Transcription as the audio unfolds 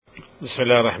بسم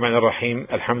الله الرحمن الرحيم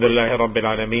الحمد لله رب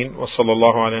العالمين وصلى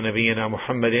الله على نبينا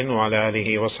محمد وعلى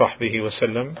آله وصحبه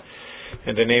وسلم.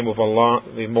 In the name of Allah,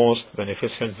 the most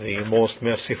beneficent, the most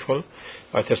merciful,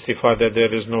 I testify that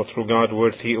there is no true God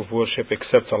worthy of worship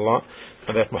except Allah,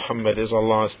 and that Muhammad is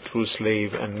Allah's true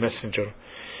slave and messenger.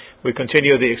 We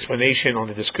continue the explanation on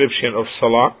the description of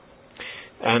Salah,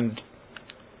 and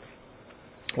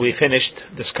we finished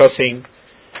discussing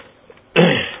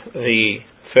the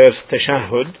first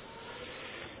tashahhud.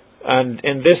 And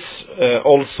in this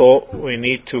also we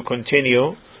need to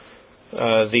continue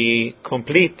the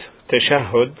complete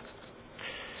tashahhud,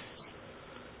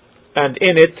 and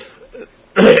in it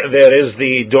there is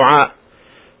the dua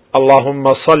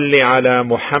Allahumma salli ala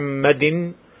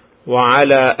Muhammadin wa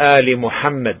ala ali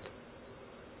Muhammad.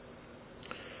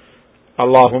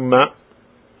 Allahumma,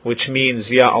 which means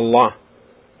Ya Allah,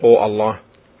 O Allah.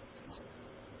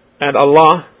 And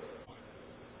Allah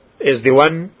is the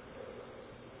one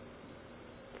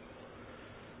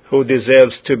who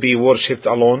deserves to be worshipped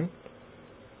alone,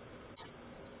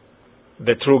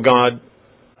 the true God,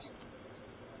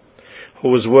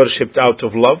 who is worshipped out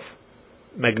of love,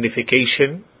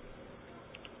 magnification,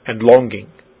 and longing.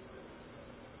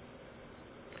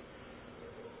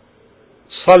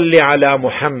 Salli ala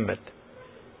Muhammad,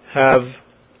 have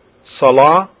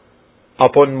salah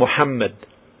upon Muhammad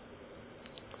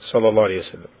sallallahu alayhi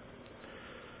wa sallam.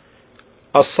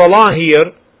 As-salah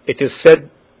here, it is said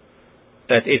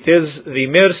that it is the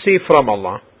mercy from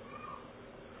Allah,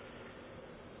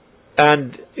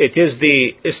 and it is the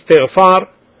istighfar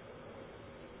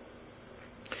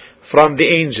from the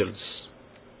angels,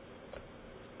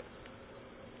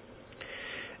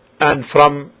 and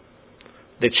from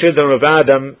the children of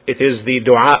Adam it is the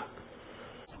dua.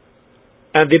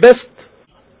 And the best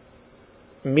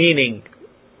meaning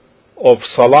of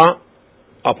salah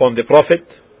upon the Prophet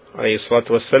alayhi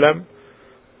salatu wassalam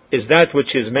is that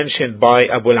which is mentioned by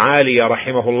Abu al-Aliya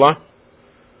rahimahullah.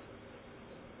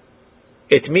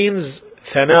 It means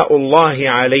Thana'ullahi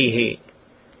alayhi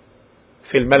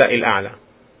fil mala'i al-a'la.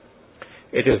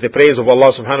 It is the praise of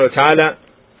Allah subhanahu wa ta'ala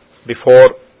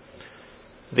before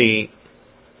the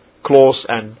close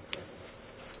and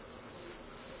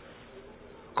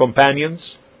companions,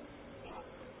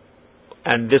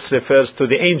 and this refers to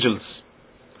the angels,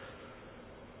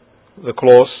 the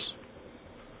close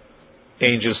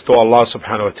angels to Allah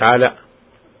subhanahu wa ta'ala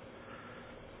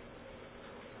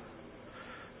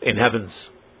in heavens.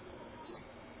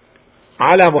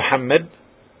 Ala Muhammad,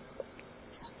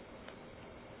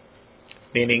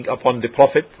 meaning upon the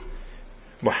Prophet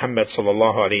Muhammad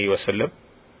sallallahu alayhi wa sallam.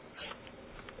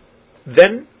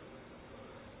 Then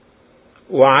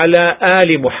wa ala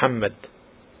ali Muhammad,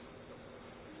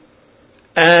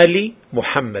 Ali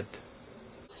Muhammad.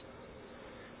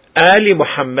 Ali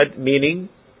Muhammad meaning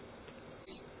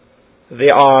they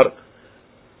are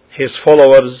his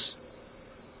followers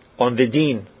on the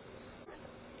deen.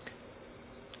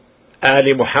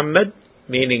 Ali Muhammad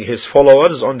meaning his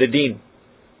followers on the deen.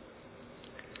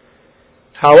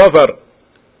 However,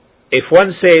 if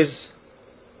one says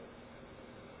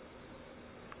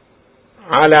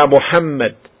ala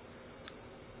Muhammad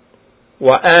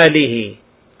wa alihi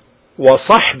wa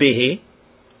sahbihi,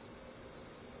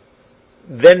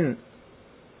 then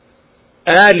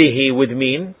alihi would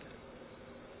mean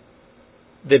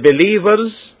the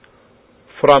believers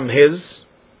from his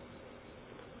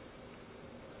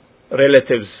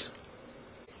relatives.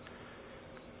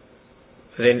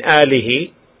 Then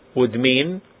alihi would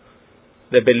mean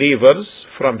the believers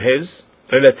from his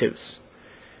relatives.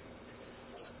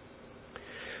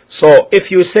 So if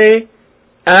you say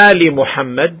Ali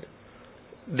Muhammad,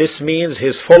 this means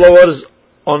his followers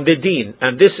on the deen,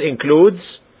 and this includes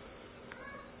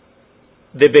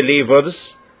the believers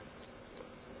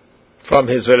from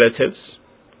his relatives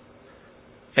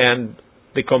and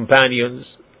the companions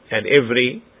and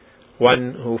every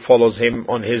one who follows him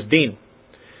on his deen.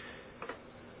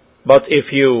 But if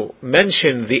you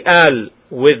mention the al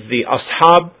with the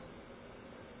ashab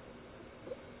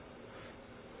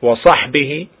wa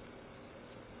sahbihi,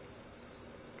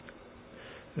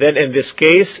 then in this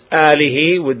case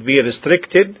alihi would be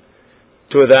restricted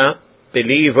to the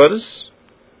believers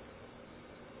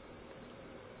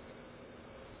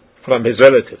from his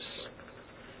relatives.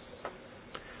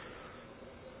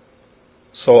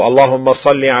 So Allahumma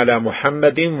salli ala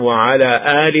Muhammadin wa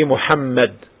ala ali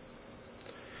Muhammad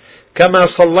kama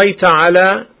sallaita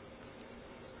ala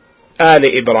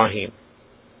ali Ibrahim,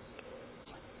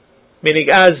 meaning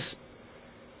as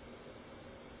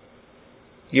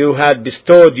you had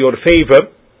bestowed your favor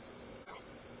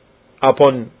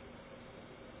upon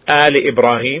Ali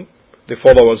Ibrahim, the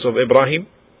followers of Ibrahim,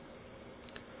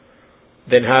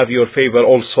 then have your favor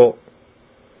also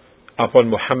upon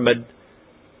Muhammad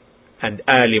and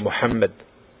Ali Muhammad.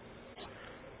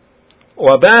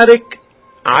 وبارك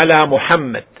على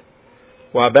محمد.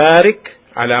 وبارك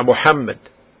على محمد.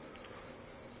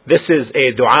 This is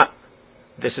a dua.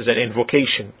 This is an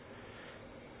invocation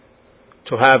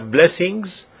to have blessings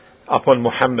upon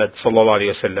Muhammad sallallahu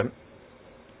alaihi wasallam.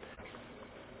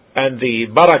 And the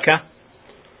barakah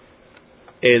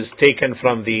is taken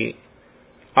from the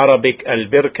Arabic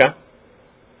al-birka,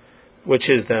 which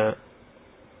is the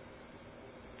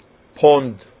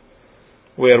pond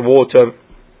where water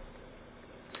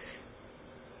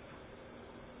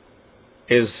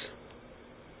is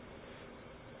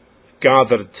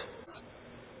gathered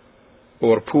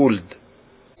or pooled.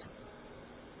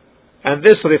 And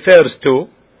this refers to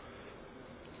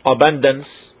abundance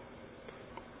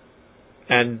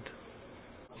and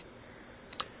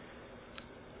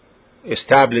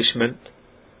establishment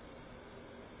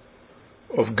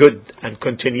of good and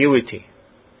continuity.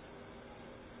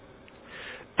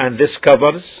 And this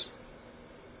covers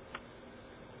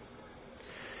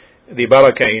the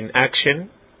barakah in action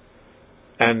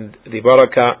and the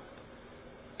barakah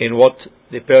in what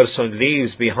the person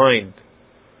leaves behind.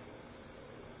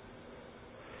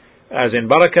 As in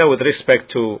barakah with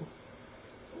respect to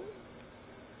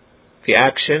the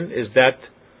action is that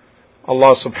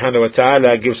Allah subhanahu wa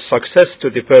ta'ala gives success to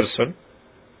the person,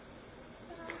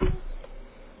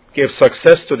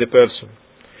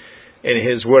 in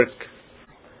his work.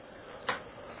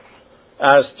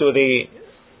 As to the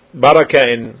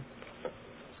barakah in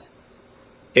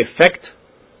effect,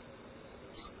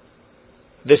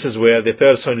 this is where the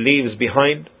person leaves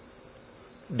behind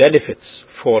benefits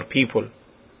for people.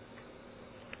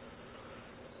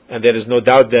 And there is no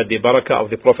doubt that the barakah of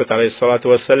the Prophet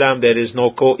ﷺ, there is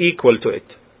no co-equal to it.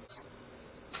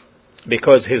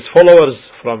 Because his followers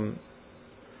from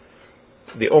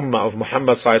the ummah of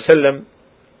Muhammad ﷺ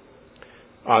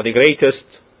are the greatest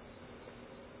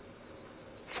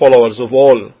followers of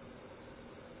all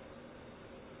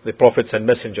the prophets and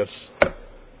messengers.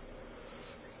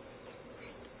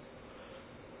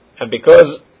 And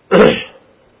because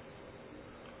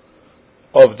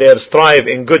of their strive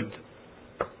in good,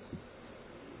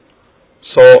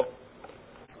 so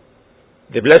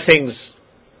the blessings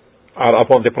are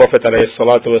upon the Prophet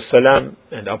ﷺ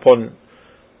and upon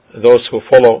those who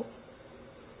follow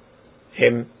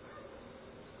him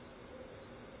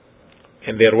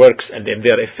in their works and in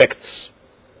their effects.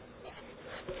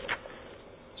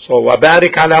 So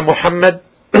وَبَارِكْ عَلَى مُحَمَّدٍ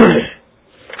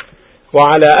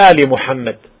وَعَلَى آلِ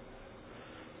مُحَمَّدٍ.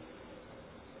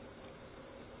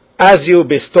 As you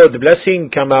bestowed blessing,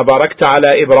 كَمَا بَارَكْتَ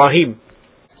عَلَى إِبْرَاهِيمَ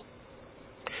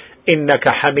إِنَّكَ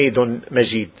حَمِيدٌ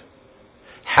مَجِيدٌ.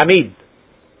 حميد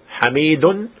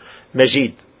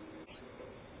مجيد.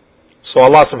 So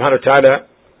Allah subhanahu wa ta'ala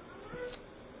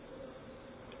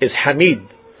is Hamid,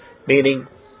 meaning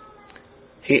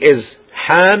He is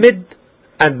Hamid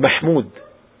and Mahmud.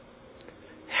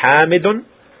 Hamidun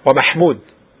wa Mahmud.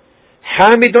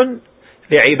 Hamidun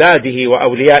li'ibadihi wa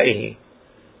awliyaihi.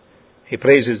 He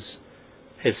praises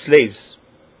His slaves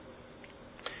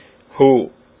who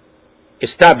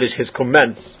establish His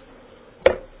commands.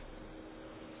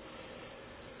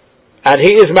 And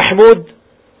He is Mahmud.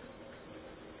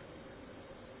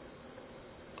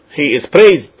 He is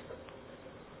praised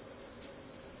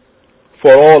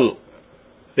for all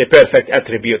the perfect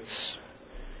attributes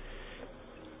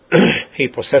He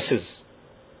possesses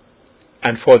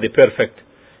and for the perfect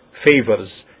favors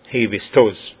He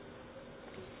bestows.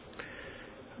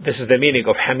 This is the meaning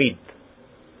of Hamid.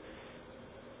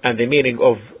 And the meaning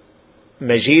of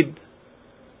Majid,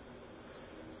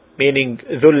 meaning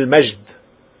Dhul Majd,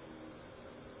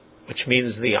 which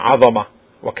means the Azama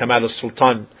wa Kamal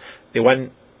al-Sultan, the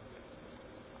one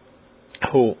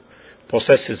who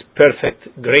possesses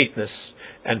perfect greatness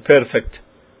and perfect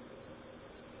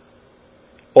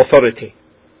authority.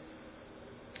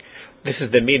 This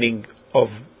is the meaning of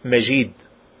Majid.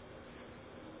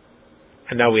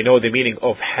 And now we know the meaning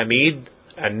of Hamid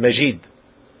and Majid.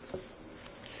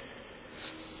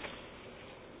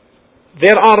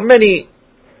 There are many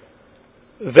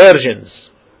versions.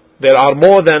 There are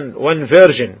more than one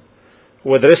version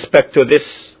with respect to this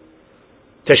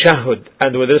tashahhud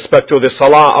and with respect to the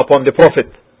salah upon the Prophet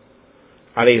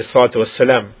alayhi salatu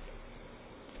wassalam,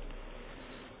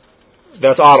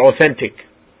 that are authentic.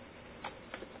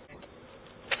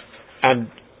 And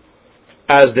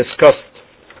as discussed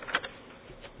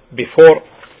before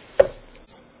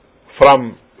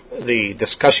from the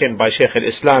discussion by Shaykh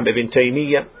al-Islam Ibn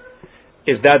Taymiyyah,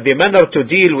 is that the manner to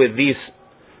deal with these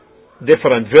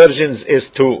different versions is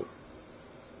to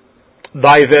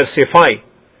diversify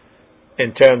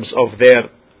in terms of their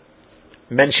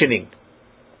mentioning,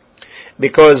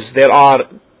 because there are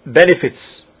benefits.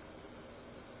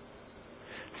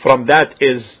 From that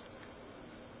is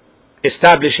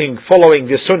establishing, following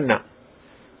the Sunnah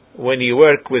when you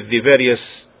work with the various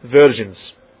versions.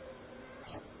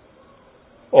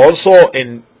 Also,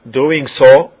 in doing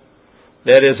so,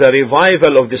 there is a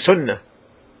revival of the Sunnah,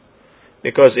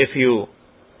 because if you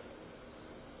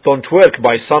don't work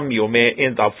by some, you may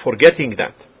end up forgetting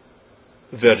that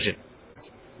version.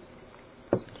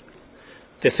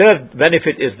 The third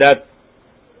benefit is that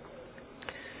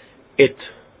it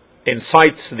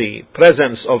incites the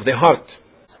presence of the heart,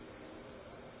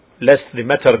 lest the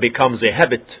matter becomes a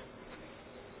habit.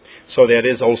 So there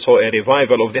is also a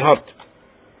revival of the heart.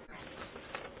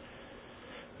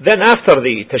 Then after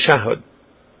the tashahhud,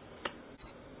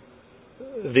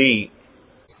 the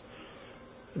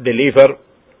believer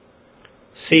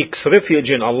seeks refuge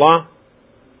in Allah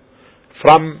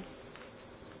from,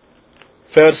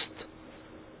 first,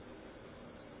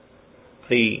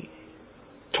 the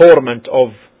torment of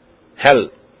hell.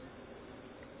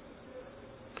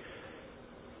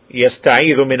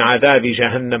 يستعيذ من عذاب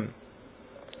جهنم.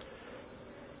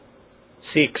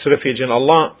 Seeks refuge in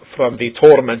Allah from the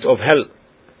torment of hell.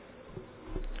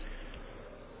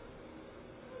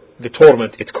 The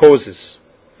torment it causes.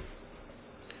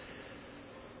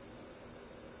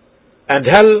 And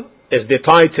hell is the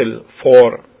title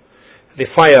for the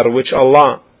fire which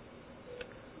Allah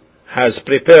has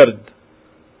prepared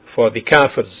for the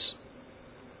kafirs.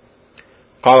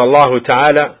 قال الله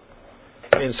تعالى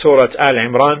in Surah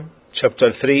Al-Imran,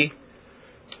 chapter 3,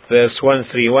 verse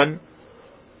 131,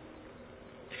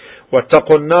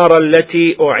 واتقوا النار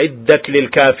التي أعدت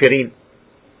للكافرين.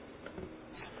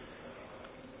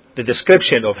 The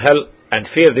description of hell, and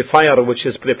fear the fire which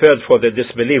is prepared for the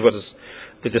disbelievers.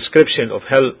 The description of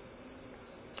hell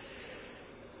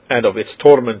and of its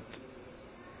torment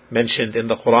mentioned in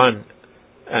the Quran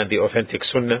and the authentic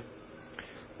Sunnah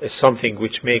is something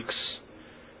which makes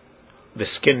the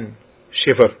skin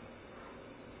shiver.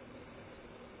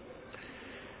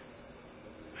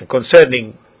 And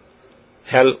concerning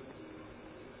hell,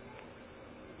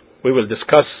 we will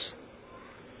discuss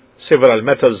several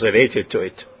matters related to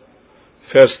it.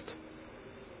 First,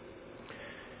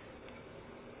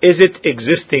 is it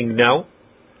existing now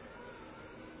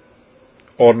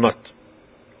or not?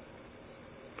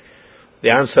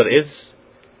 The answer is,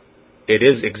 it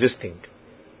is existing,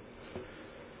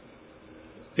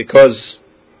 because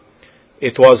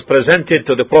it was presented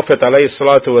to the Prophet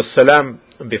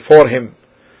ﷺ before him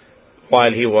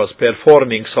while he was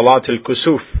performing Salat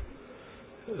al-Kusuf,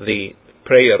 the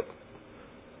prayer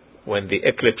when the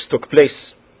eclipse took place.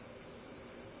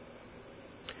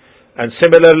 And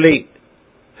similarly,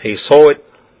 he saw it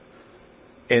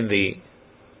in the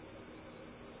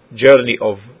journey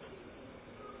of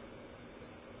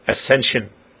ascension.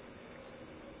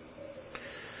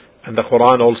 And the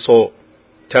Quran also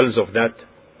tells of that,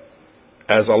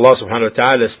 as Allah subhanahu wa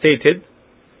ta'ala stated,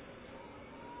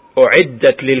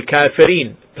 أُعِدَّتْ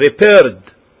لِلْكَافِرِينَ, prepared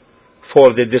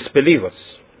for the disbelievers.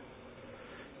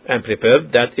 And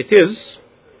prepared, that it is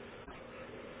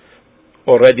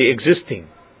already existing.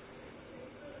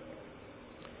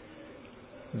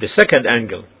 The second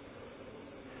angle,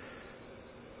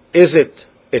 is it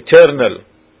eternal,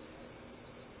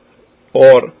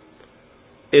 or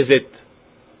is it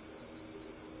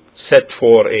set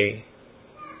for a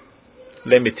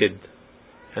limited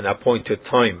and appointed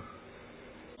time?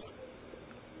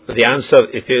 The answer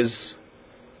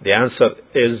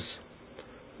is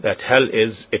that hell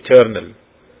is eternal,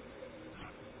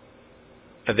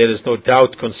 and there is no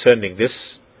doubt concerning this,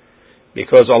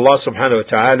 because Allah subhanahu wa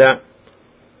ta'ala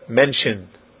mentioned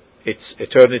its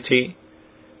eternity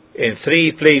in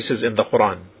 3 places in the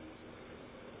Quran.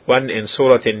 One in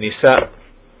Surah An-Nisa,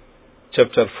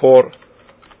 chapter 4,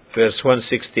 verse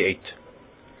 168.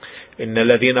 إن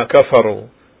الذين كفروا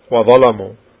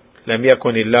وظلموا لم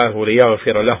يكن الله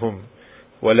ليغفر لهم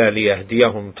ولا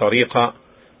ليهديهم طريقا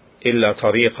إلا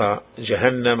طريق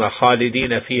جهنم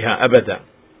خالدين فيها أبدا.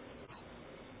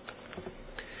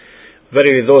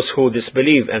 Verily those who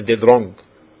disbelieve and did wrong,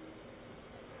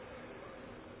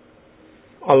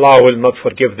 Allah will not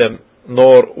forgive them,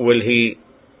 nor will He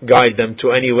guide them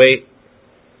to any way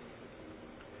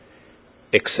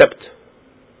except,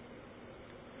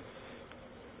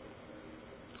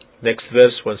 next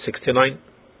verse 169,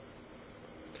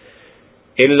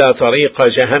 إلا طريق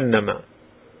جهنم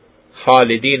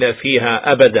خالدين فيها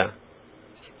أبدا,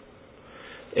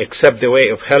 except the way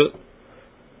of hell,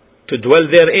 to dwell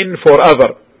therein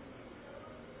forever.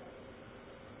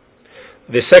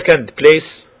 The second place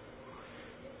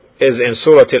is in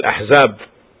Surah Al-Ahzab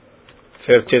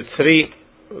 33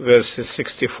 verses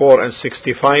 64 and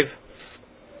 65.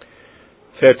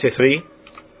 33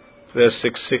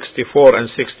 verses 64 and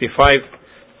 65.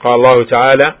 قال الله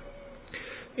تعالى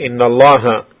إن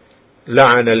الله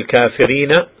لعن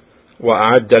الكافرين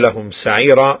وأعد لهم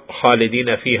سعيرا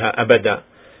خالدين فيها أبدا.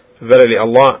 Verily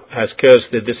Allah has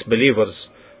cursed the disbelievers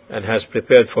and has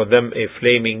prepared for them a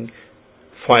flaming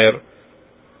fire,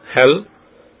 hell,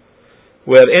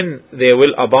 wherein they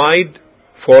will abide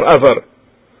forever,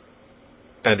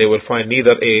 and they will find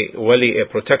neither a wali, a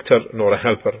protector, nor a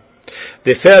helper.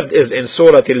 The third is in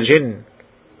Surah Al-Jinn.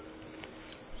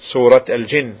 Surah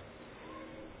Al-Jinn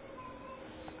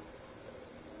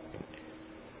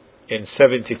in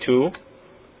 72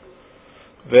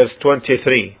 verse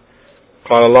 23.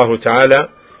 قال الله تعالى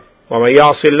ومن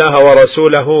يعص الله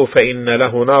ورسوله فإن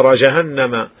له نار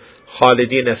جهنم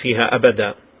خالدين فيها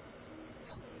أبدا.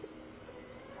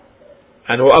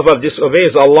 And whoever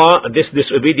disobeys Allah, this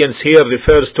disobedience here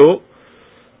refers to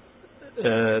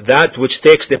that which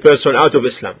takes the person out of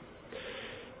Islam.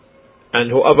 And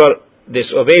whoever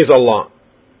disobeys Allah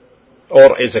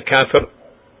or is a kafir,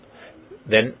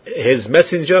 then his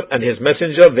messenger,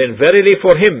 then verily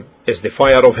for him is the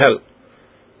fire of hell.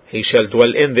 He shall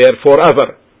dwell in there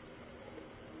forever.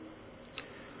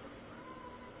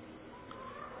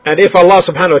 And if Allah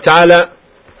subhanahu wa ta'ala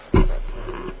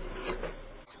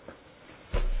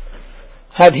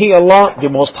had He, Allah the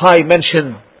Most High,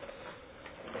 mentioned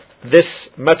this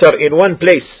matter in one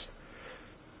place,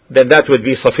 then that would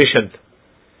be sufficient.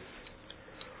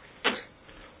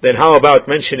 Then how about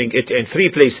mentioning it in 3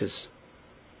 places?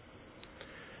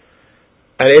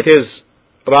 And it is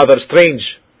rather strange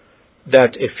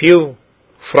that a few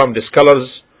from the scholars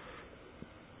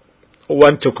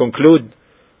want to conclude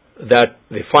that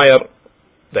the fire,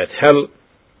 that hell,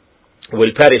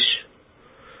 will perish.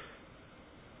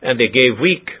 And they gave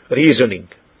weak reasoning,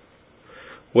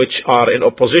 which are in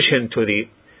opposition to the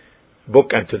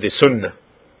book and to the Sunnah,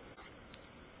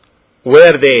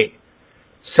 where they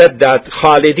said that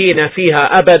خالدين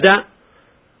فيها أبدا.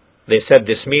 They said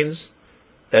this means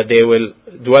that they will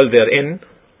dwell therein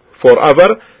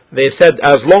forever. They said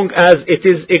as long as it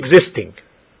is existing.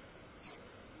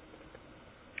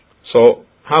 So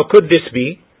how could this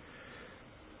be?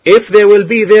 If they will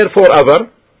be there forever,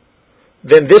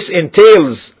 then this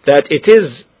entails that it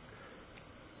is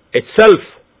itself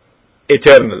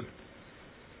eternal.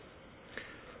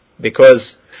 Because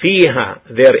فيها,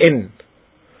 therein,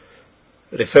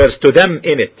 refers to them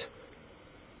in it.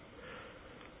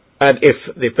 And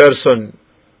if the person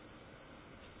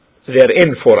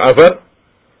therein forever,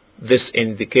 this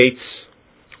indicates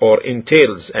or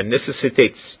entails and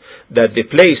necessitates that the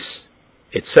place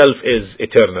itself is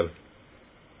eternal.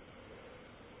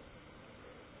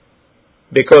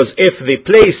 Because if the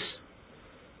place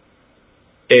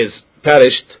is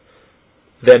perished,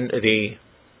 then the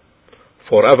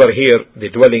forever here, the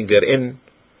dwelling therein,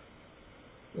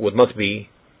 would not be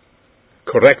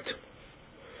correct.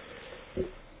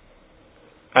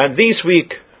 And these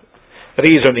weak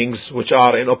reasonings, which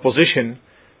are in opposition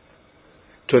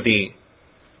to the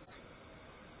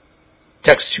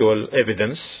textual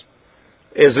evidence,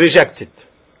 is rejected.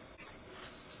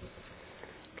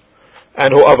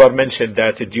 And whoever mentioned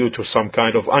that due to some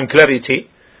kind of unclarity,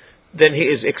 then he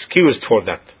is excused for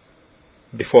that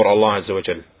before Allah Azza wa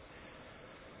Jal.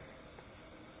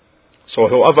 So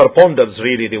whoever ponders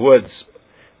really the words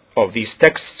of these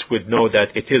texts would know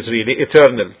that it is really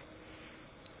eternal.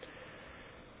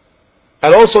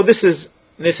 And also this is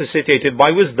necessitated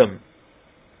by wisdom.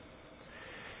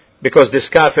 Because this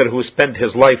kafir who spent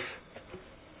his life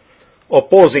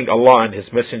opposing Allah and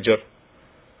His Messenger,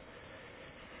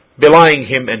 belying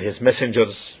Him and His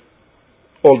messengers,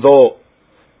 although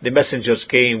the messengers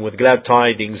came with glad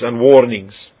tidings and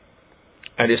warnings,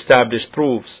 and established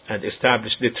proofs, and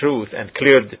established the truth, and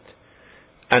cleared it,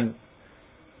 and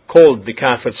called the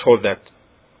kafirs for that,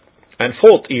 and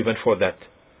fought even for that.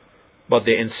 But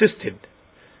they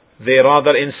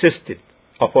rather insisted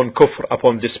upon kufr,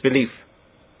 upon disbelief,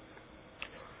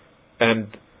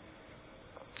 and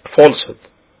falsehood.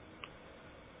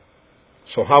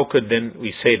 So how could then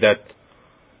we say that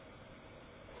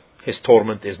his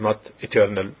torment is not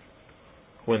eternal,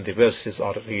 when the verses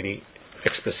are really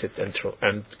explicit and true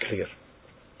and clear?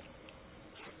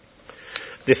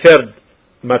 The third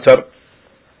matter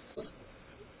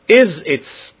is its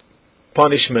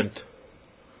punishment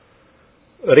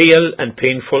real and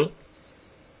painful,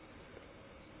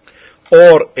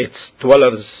 or its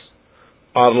dwellers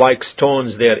are like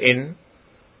stones therein,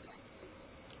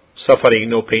 suffering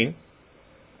no pain?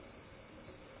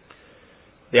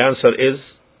 The answer is,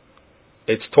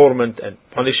 its torment and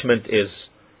punishment is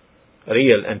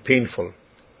real and painful.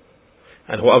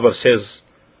 And whoever says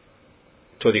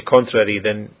to the contrary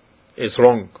then is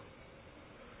wrong.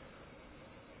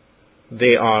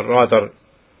 They are rather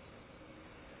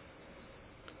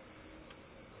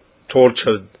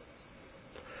tortured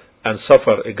and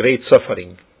suffer a great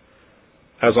suffering.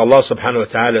 As Allah subhanahu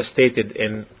wa ta'ala stated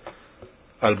in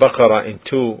Al-Baqarah in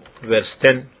 2 verse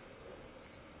 10,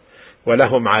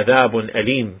 وَلَهُمْ عَذَابٌ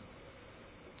أَلِيمٌ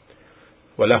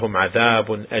وَلَهُمْ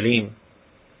عَذَابٌ أَلِيمٌ.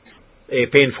 A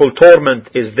painful torment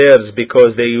is theirs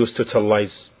because they used to tell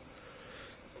lies,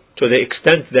 to the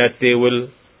extent that they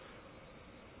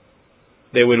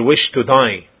will wish to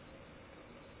die.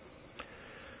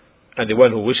 And the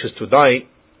one who wishes to die,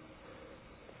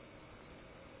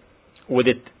 would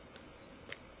it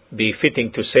be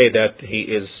fitting to say that he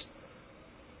is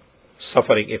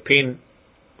suffering a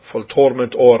painful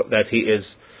torment, or that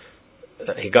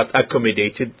he got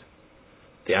accommodated?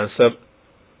 The answer,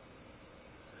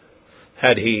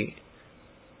 had he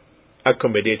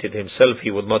accommodated himself,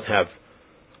 he would not have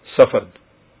suffered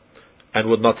and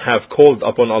would not have called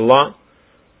upon Allah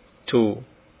to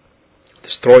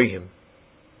destroy him.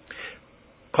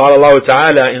 قال الله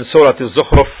تعالى in Surah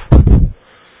Al-Zukhruf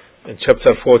in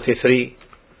chapter 43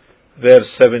 verse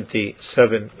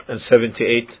 77 and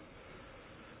 78,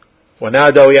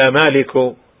 وَنَادَوْا يَا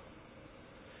مَالِكُ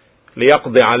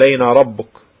لِيَقْضِ عَلَيْنَا رَبُّكَ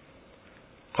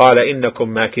قَالَ إِنَّكُمْ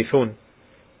مَاكِثُونَ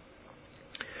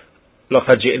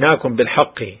لَقَدْ جِئْنَاكُمْ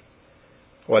بِالْحَقِّ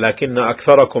وَلَكِنَّ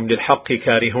أَكْثَرَكُمْ لِلْحَقِّ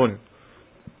كَارِهُونَ.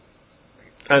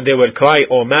 And they will cry,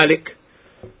 O Malik,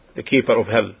 the keeper of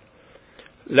hell,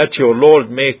 let your Lord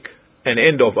make an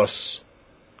end of us.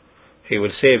 He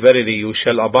will say, verily you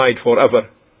shall abide forever.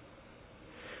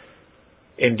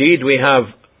 Indeed, we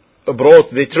have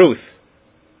brought the truth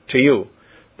to you,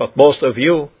 but most of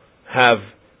you have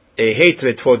a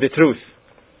hatred for the truth.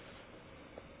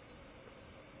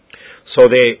 So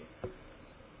they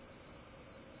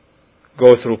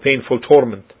go through painful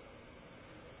torment,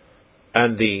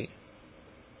 and the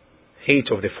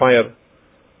heat of the fire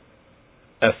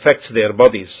affects their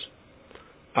bodies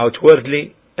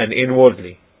outwardly and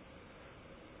inwardly.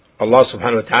 Allah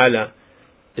subhanahu wa ta'ala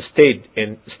stated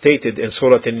in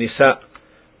Surah An-Nisa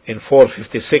in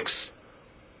 456,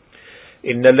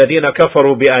 إن الذين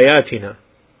كفروا بآياتنا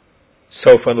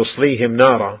سوف نصليهم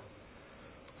نارا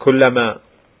كلما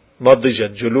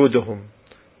نضجت جلودهم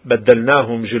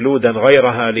بدلناهم جلودا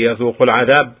غيرها ليذوقوا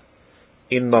العذاب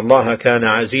إن الله كان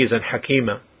عزيزا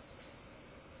حكيما.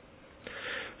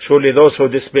 Surely those who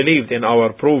disbelieved in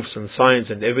our proofs and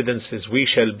signs and evidences, we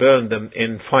shall burn them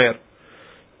in fire.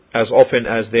 As often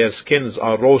as their skins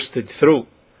are roasted through,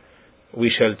 we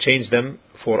shall change them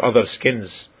for other skins,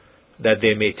 that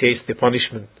they may taste the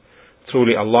punishment.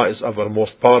 Truly Allah is our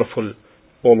most powerful,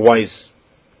 all-wise.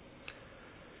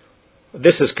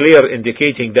 This is clear,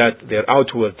 indicating that their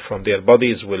outward from their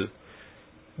bodies will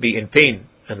be in pain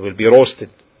and will be roasted.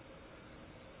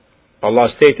 Allah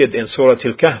stated in Surah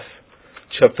Al-Kahf,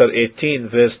 chapter 18,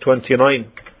 verse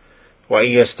 29, وَإِن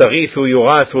يَسْتَغِيثُوا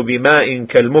يُغَاثُوا بِمَاءٍ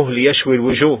كَالْمُهْلِ يَشْوِي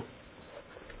الْوُجُوهِ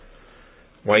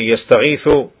وَإِن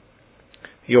يَسْتَغِيثُوا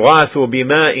يُغَاثُوا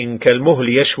بِمَاءٍ كَالْمُهْلِ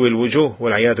يَشْوِي الْوُجُوهِ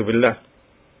وَالْعِيَاذُ بِاللَّهِ.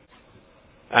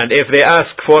 And if they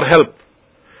ask for help,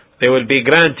 they will be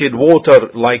granted water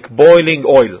like boiling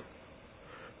oil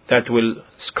that will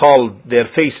scald their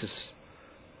faces.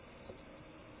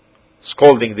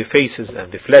 Scalding the faces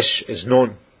and the flesh is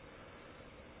known.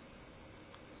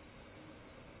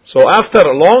 So after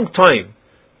a long time,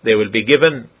 they will be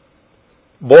given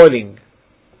boiling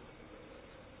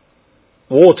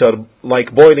water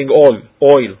like boiling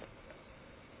oil.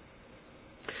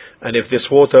 And if this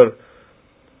water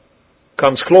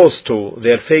comes close to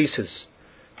their faces,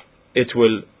 it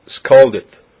will scald it,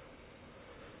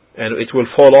 and it will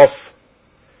fall off.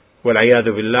 وَالْعِيَاذُ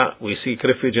بِاللَّهِ. We seek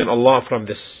refuge in Allah from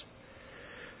this.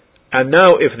 And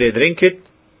now if they drink it,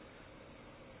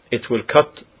 it will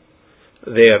cut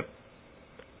their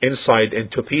inside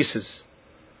into pieces,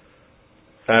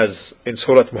 as in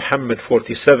Surah Muhammad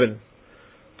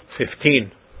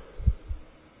 47:15.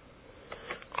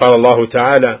 قال الله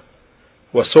تعالى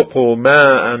وَسُقُوا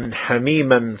مَاءً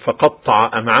حَمِيمًا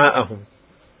فَقَطَّعَ أَمْعَاءَهُمْ.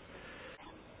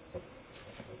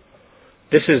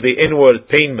 This is the inward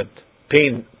pain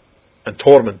and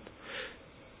torment.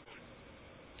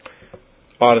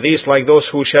 Are these like those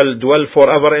who shall dwell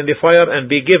forever in the fire and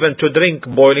be given to drink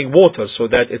boiling water so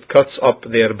that it cuts up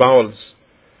their bowels?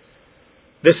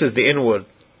 This is the inward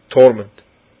torment.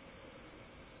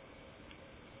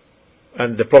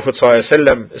 And the Prophet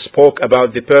ﷺ spoke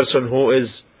about the person who is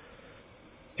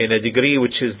in a degree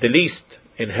which is the least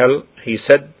in hell, he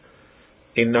said,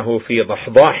 إنه في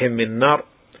ضحضاح من نار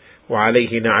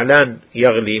وعليه نعلان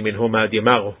يغلي منهما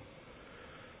دماغه.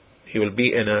 He will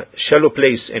be in a shallow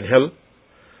place in hell,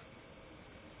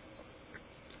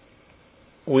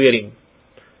 wearing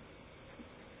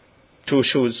 2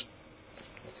 shoes,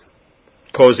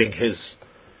 causing his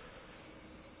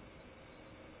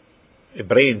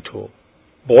brain to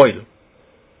boil.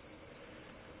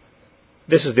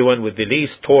 This is the one with the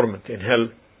least torment in hell,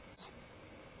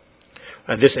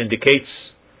 and this indicates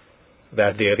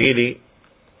that they really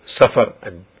suffer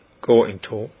and go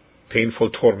into painful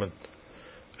torment,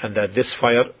 and that this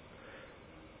fire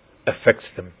affects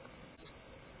them.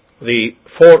 The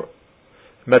 4th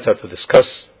matter to discuss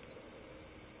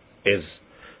is,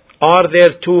 are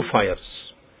there 2 fires?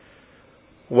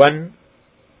 One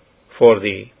for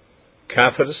the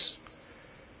kafirs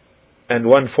and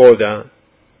one for the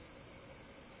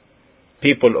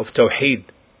people of Tawheed,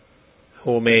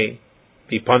 who may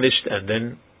be punished and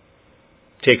then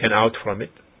taken out from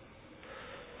it?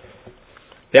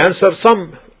 The answer,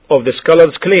 some of the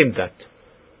scholars claim that,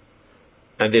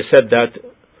 and they said that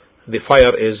the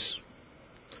fire is,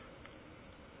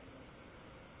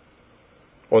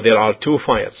 or there are 2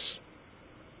 fires,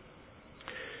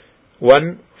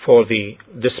 one for the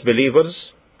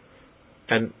disbelievers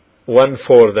and one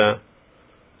for the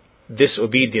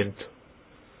disobedient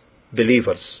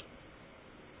believers,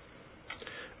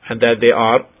 and that they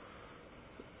are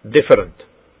different.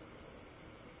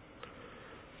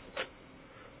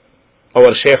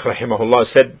 Our Shaykh rahimahullah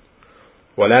said,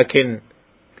 ولكن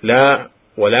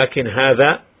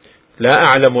هذا لا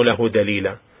أعلم له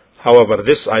دليلا. However,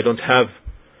 this I don't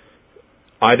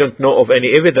know of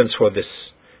any evidence for this,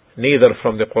 neither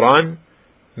from the Quran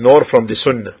nor from the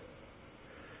Sunnah.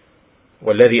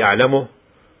 والذي أعلمه,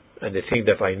 and the thing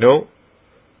that I know,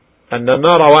 أن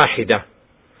النار واحدة,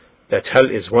 that hell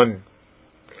is one,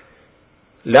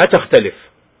 لا تختلف,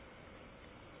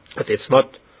 that it's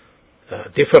not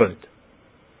different,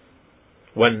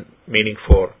 one meaning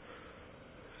for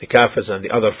the kafirs and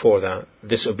the other for the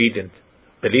disobedient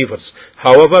believers.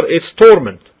 However, its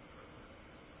torment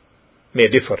may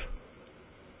differ,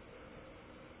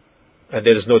 and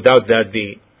there is no doubt that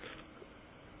the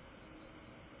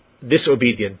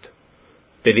disobedient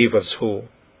believers who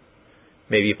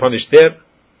may be punished there,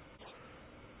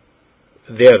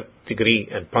 their degree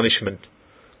and punishment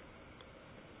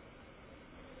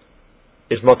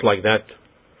is not like that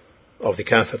of the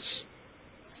kafirs.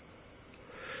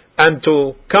 And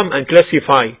to come and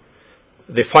classify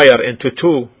the fire into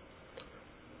 2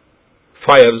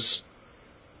 fires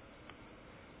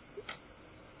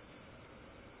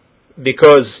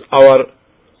because our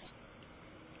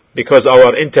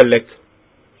intellect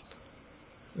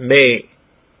may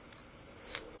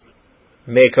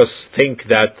make us think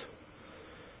that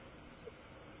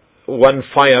one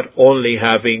fire only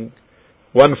having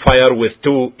one fire with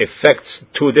 2 effects,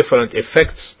 2 different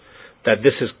effects, that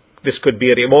this could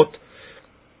be remote.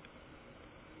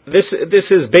 This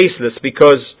is baseless,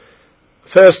 because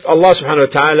first, Allah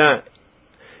subhanahu wa ta'ala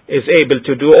is able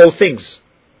to do all things.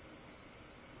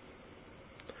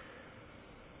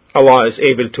 Allah is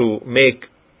able to make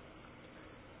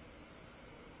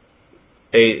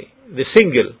the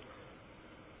single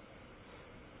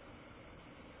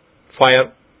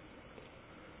fire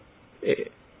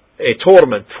a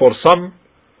torment for some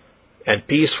and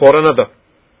peace for another.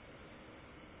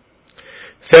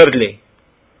 Thirdly,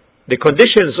 the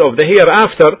conditions of the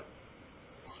hereafter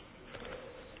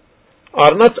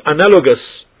are not analogous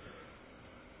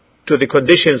to the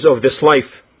conditions of this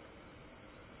life,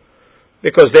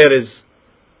 because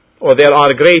there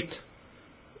are great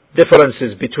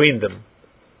differences between them,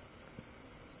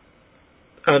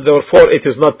 and therefore it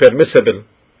is not permissible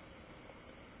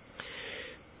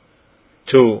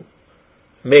to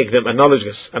make them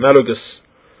analogous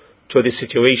to the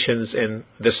situations in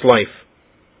this life.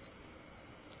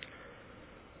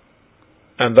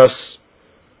 And thus,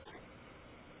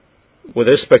 with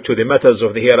respect to the matters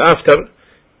of the hereafter,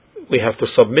 we have to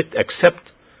submit, accept,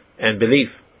 and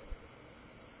believe.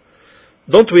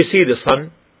 Don't we see the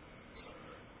sun?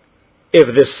 If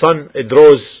the sun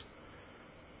draws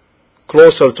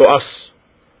closer to us,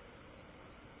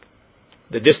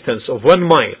 the distance of 1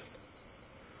 mile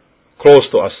close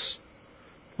to us,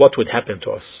 what would happen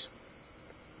to us?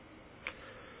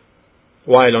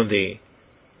 While on the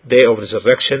day of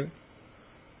resurrection,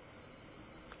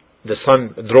 the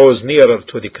sun draws nearer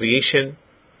to the creation,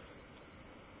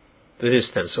 the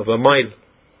distance of 1 mile.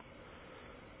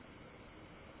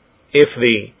 If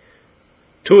the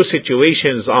 2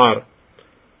 situations are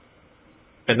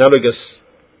analogous,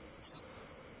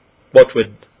 what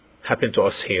would happen to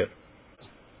us here.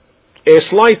 A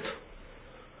slight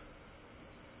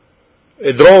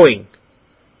drawing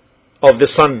of the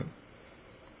sun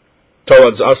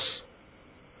towards us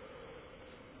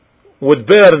would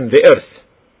burn the earth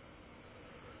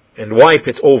and wipe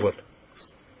it over.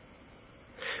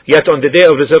 Yet on the day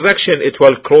of resurrection it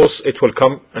will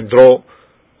come and draw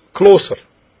closer,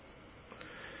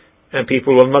 and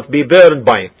people will not be burned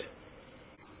by it.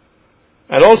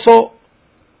 And also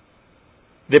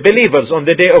the believers on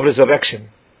the day of resurrection,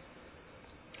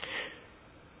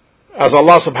 as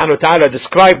Allah subhanahu wa ta'ala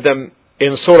described them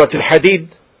in Surah Al-Hadid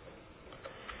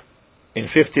in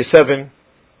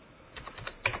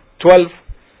 57:12,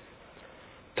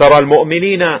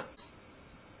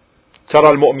 ترى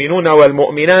المؤمنون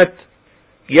والمؤمنات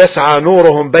يسعى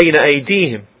نورهم بين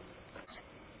أيديهم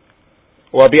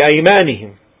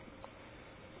وبأيمانهم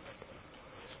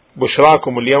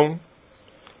بشراكم اليوم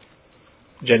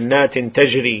جنات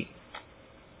تجري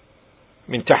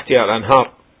من تحتها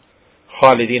الأنهار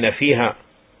خالدين فيها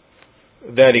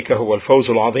ذلك هو الفوز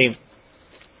العظيم.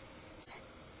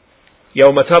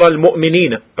 يوم ترى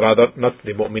المؤمنين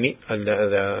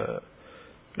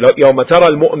يوم ترى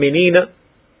المؤمنين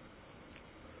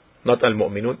not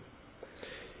المؤمنون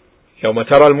يوم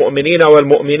ترى المؤمنين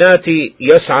والمؤمنات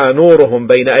يسعى نورهم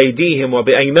بين أيديهم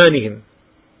وبأيمانهم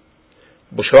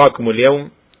بشراكم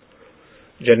اليوم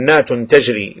جنات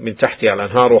تجري من تحتها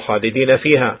الأنهار خالدين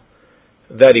فيها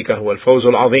ذلك هو الفوز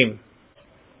العظيم.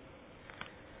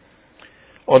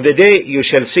 On the day you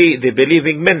shall see the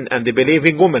believing men and the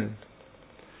believing women,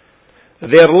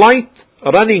 their light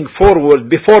running forward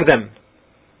before them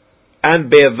and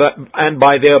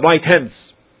by their right hands.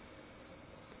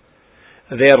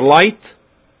 Their light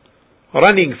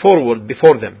running forward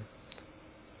before them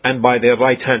and by their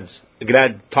right hands.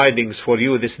 Glad tidings for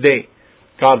you this day,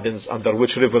 gardens under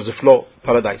which rivers flow,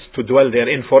 paradise, to dwell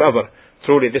therein forever.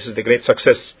 Truly this is the great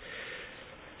success.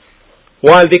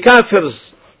 While the kafirs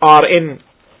are in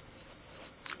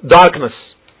darkness,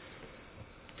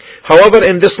 however,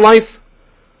 in this life,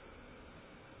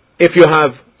 if you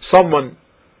have someone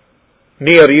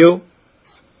near you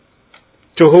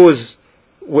to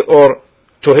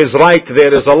his right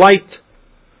there is a light,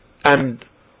 and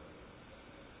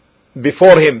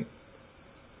before him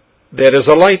there is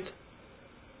a light,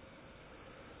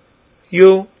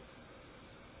 you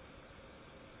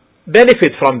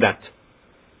benefit from that.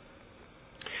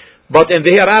 But in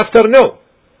the hereafter, no.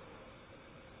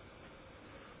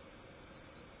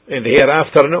 In the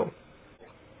hereafter, no.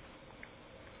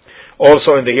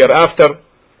 Also in the hereafter,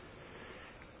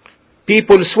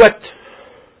 people sweat,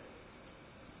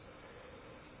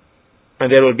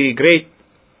 and there will be great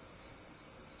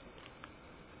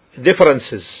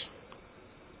differences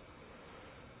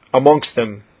amongst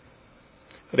them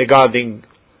regarding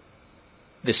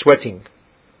the sweating.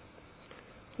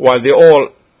 While they all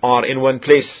are in one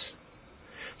place,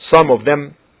 some of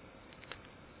them,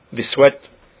 the sweat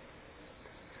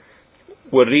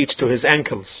will reach to his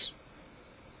ankles,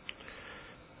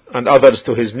 and others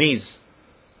to his knees,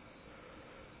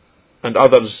 and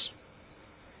others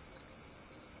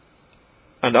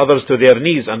to their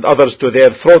knees, and others to their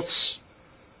throats,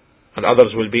 and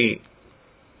others will be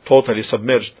totally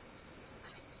submerged.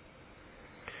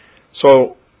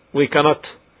 So we cannot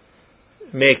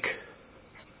make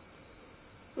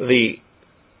the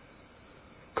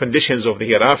conditions of the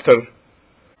hereafter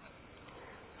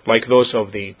like those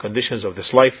of the conditions of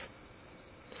this life,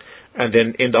 and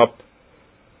then end up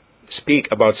speak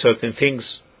about certain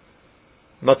things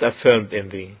not affirmed in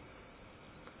the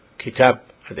Kitab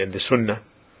and in the Sunnah,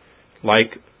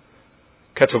 like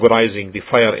categorizing the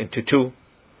fire into two,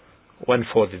 one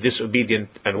for the disobedient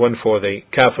and one for the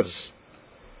kafirs.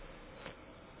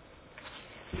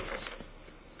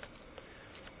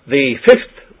 The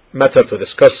fifth matter to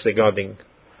discuss regarding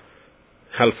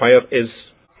hellfire is,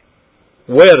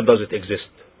 where does it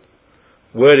exist?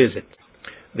 Where is it?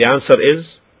 The answer is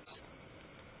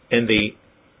in the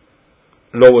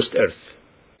lowest earth.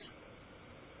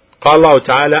 قال الله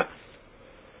تعالى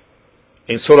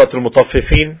in Surah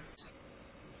Al-Mutaffifin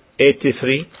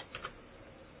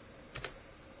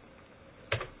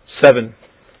 83:7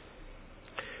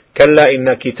 كلا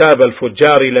إن كتاب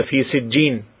الفجار لفي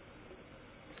سجين.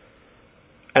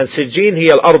 And Sijjin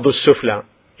هي الأرض السفلى,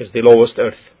 is the lowest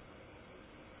earth.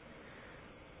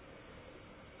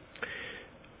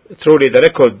 Truly the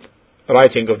record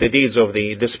writing of the deeds of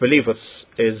the disbelievers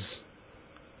is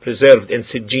preserved in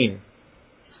Sijjin.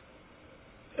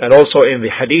 And also in the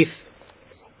hadith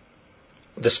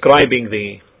describing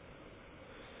the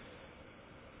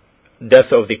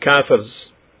death of the kafirs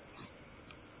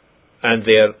and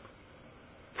their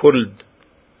pulled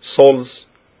souls,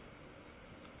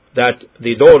 that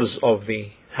the doors of the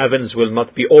heavens will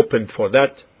not be opened for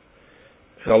that.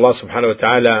 And Allah subhanahu wa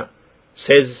ta'ala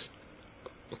says,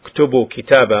 اكتبوا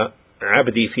كتاب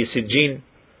عبدي في سجين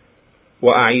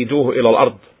وأعيدوه إلى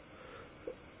الأرض.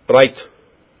 Write,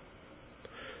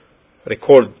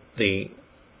 record the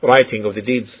writing of the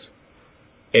deeds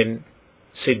in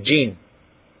Sijjin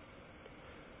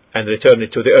and return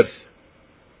it to the earth.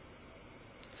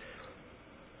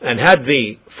 And had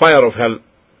the fire of hell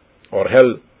or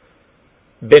hell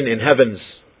been in heavens,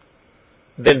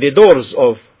 then the doors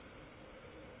of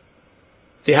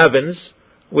the heavens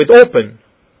would open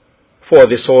for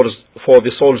the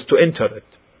souls to enter it.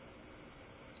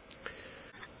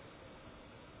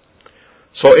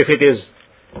 So if it is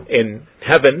in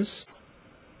heavens,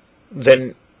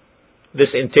 then this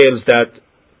entails that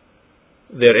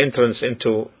their entrance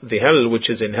into the hell which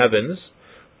is in heavens,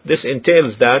 this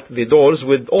entails that the doors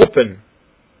would open.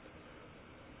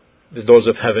 The doors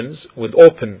of heavens would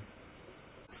open.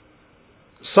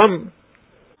 Some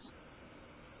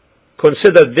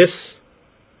consider this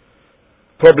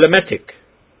problematic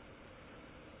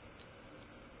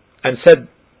and said,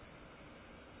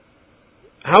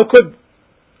 how could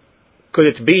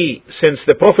it be, since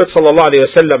the Prophet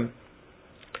ﷺ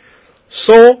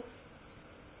saw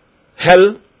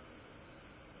hell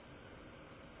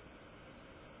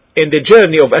in the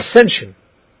journey of ascension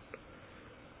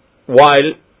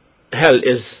while hell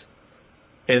is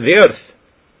in the earth?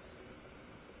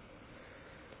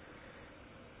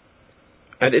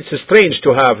 And it's strange to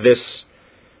have this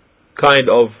kind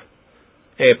of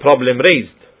a problem raised,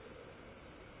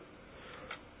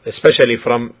 especially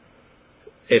from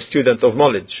a student of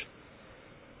knowledge.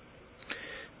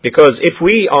 Because if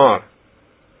we are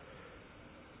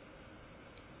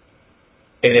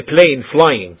in a plane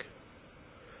flying,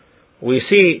 we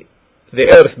see the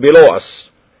earth below us,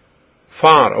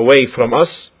 far away from us,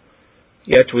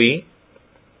 yet we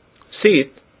see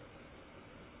it.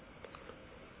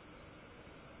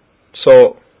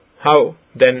 So how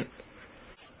then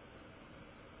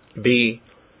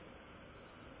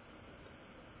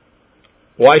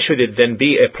why should it then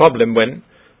be a problem when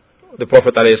the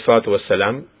Prophet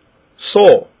ﷺ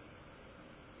saw,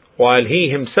 while he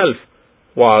himself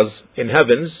was in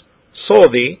heavens, saw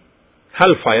the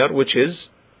hellfire which is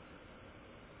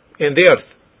in the earth?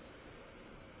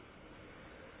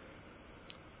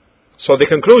 So the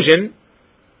conclusion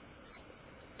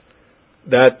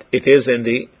that it is in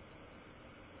the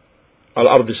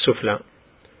Al-Ard al-Sufla,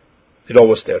 the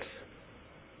lowest earth.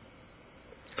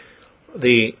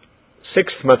 The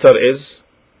sixth matter is,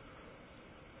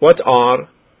 what are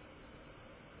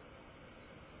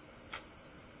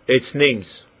its names?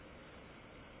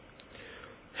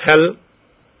 Hell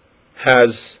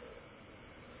has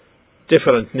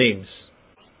different names,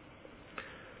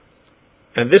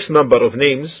 and this number of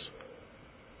names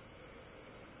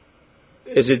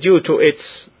is due to its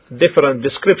different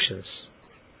descriptions.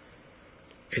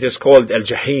 It is called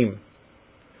Al-Jahim.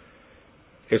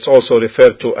 It's also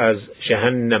referred to as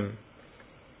Jahannam,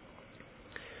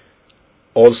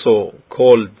 also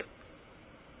called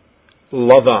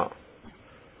Lada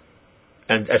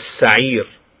and As-Sa'ir,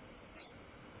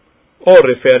 all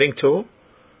referring to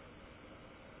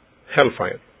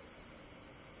hellfire.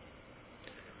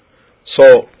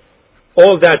 So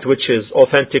all that which is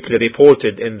authentically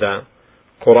reported in the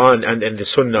Quran and in the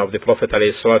Sunnah of the Prophet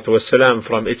ﷺ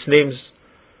from its names,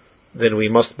 then we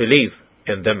must believe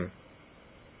in them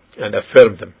and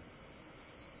affirm them.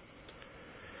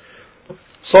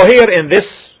 So here in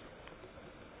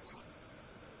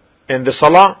the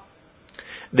Salah,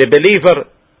 the believer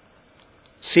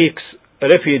seeks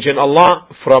refuge in Allah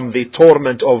from the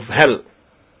torment of hell,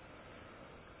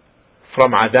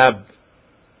 from Adab,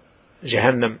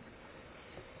 Jahannam.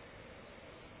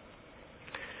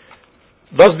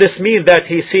 Does this mean that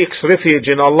he seeks refuge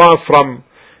in Allah from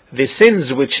the sins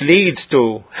which lead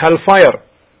to hellfire?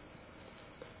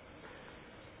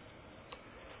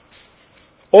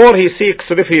 Or he seeks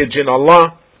refuge in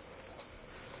Allah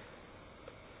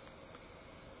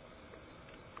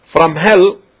from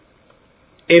hell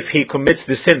if he commits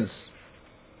the sins,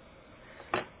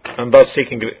 and thus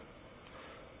seeking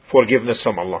forgiveness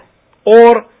from Allah?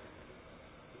 Or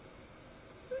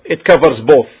it covers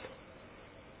both?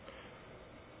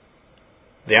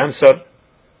 The answer,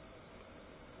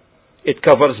 it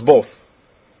covers both.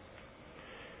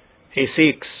 He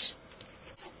seeks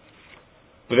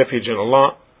refuge in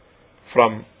Allah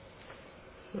from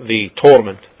the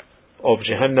torment of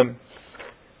Jahannam,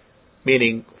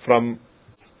 meaning from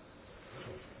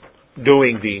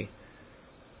doing the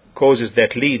causes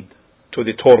that lead to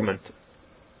the torment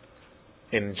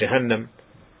in Jahannam,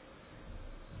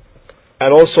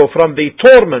 and also from the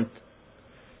torment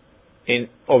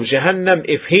of Jahannam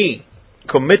if he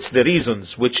commits the reasons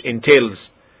which entails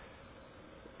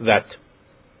that.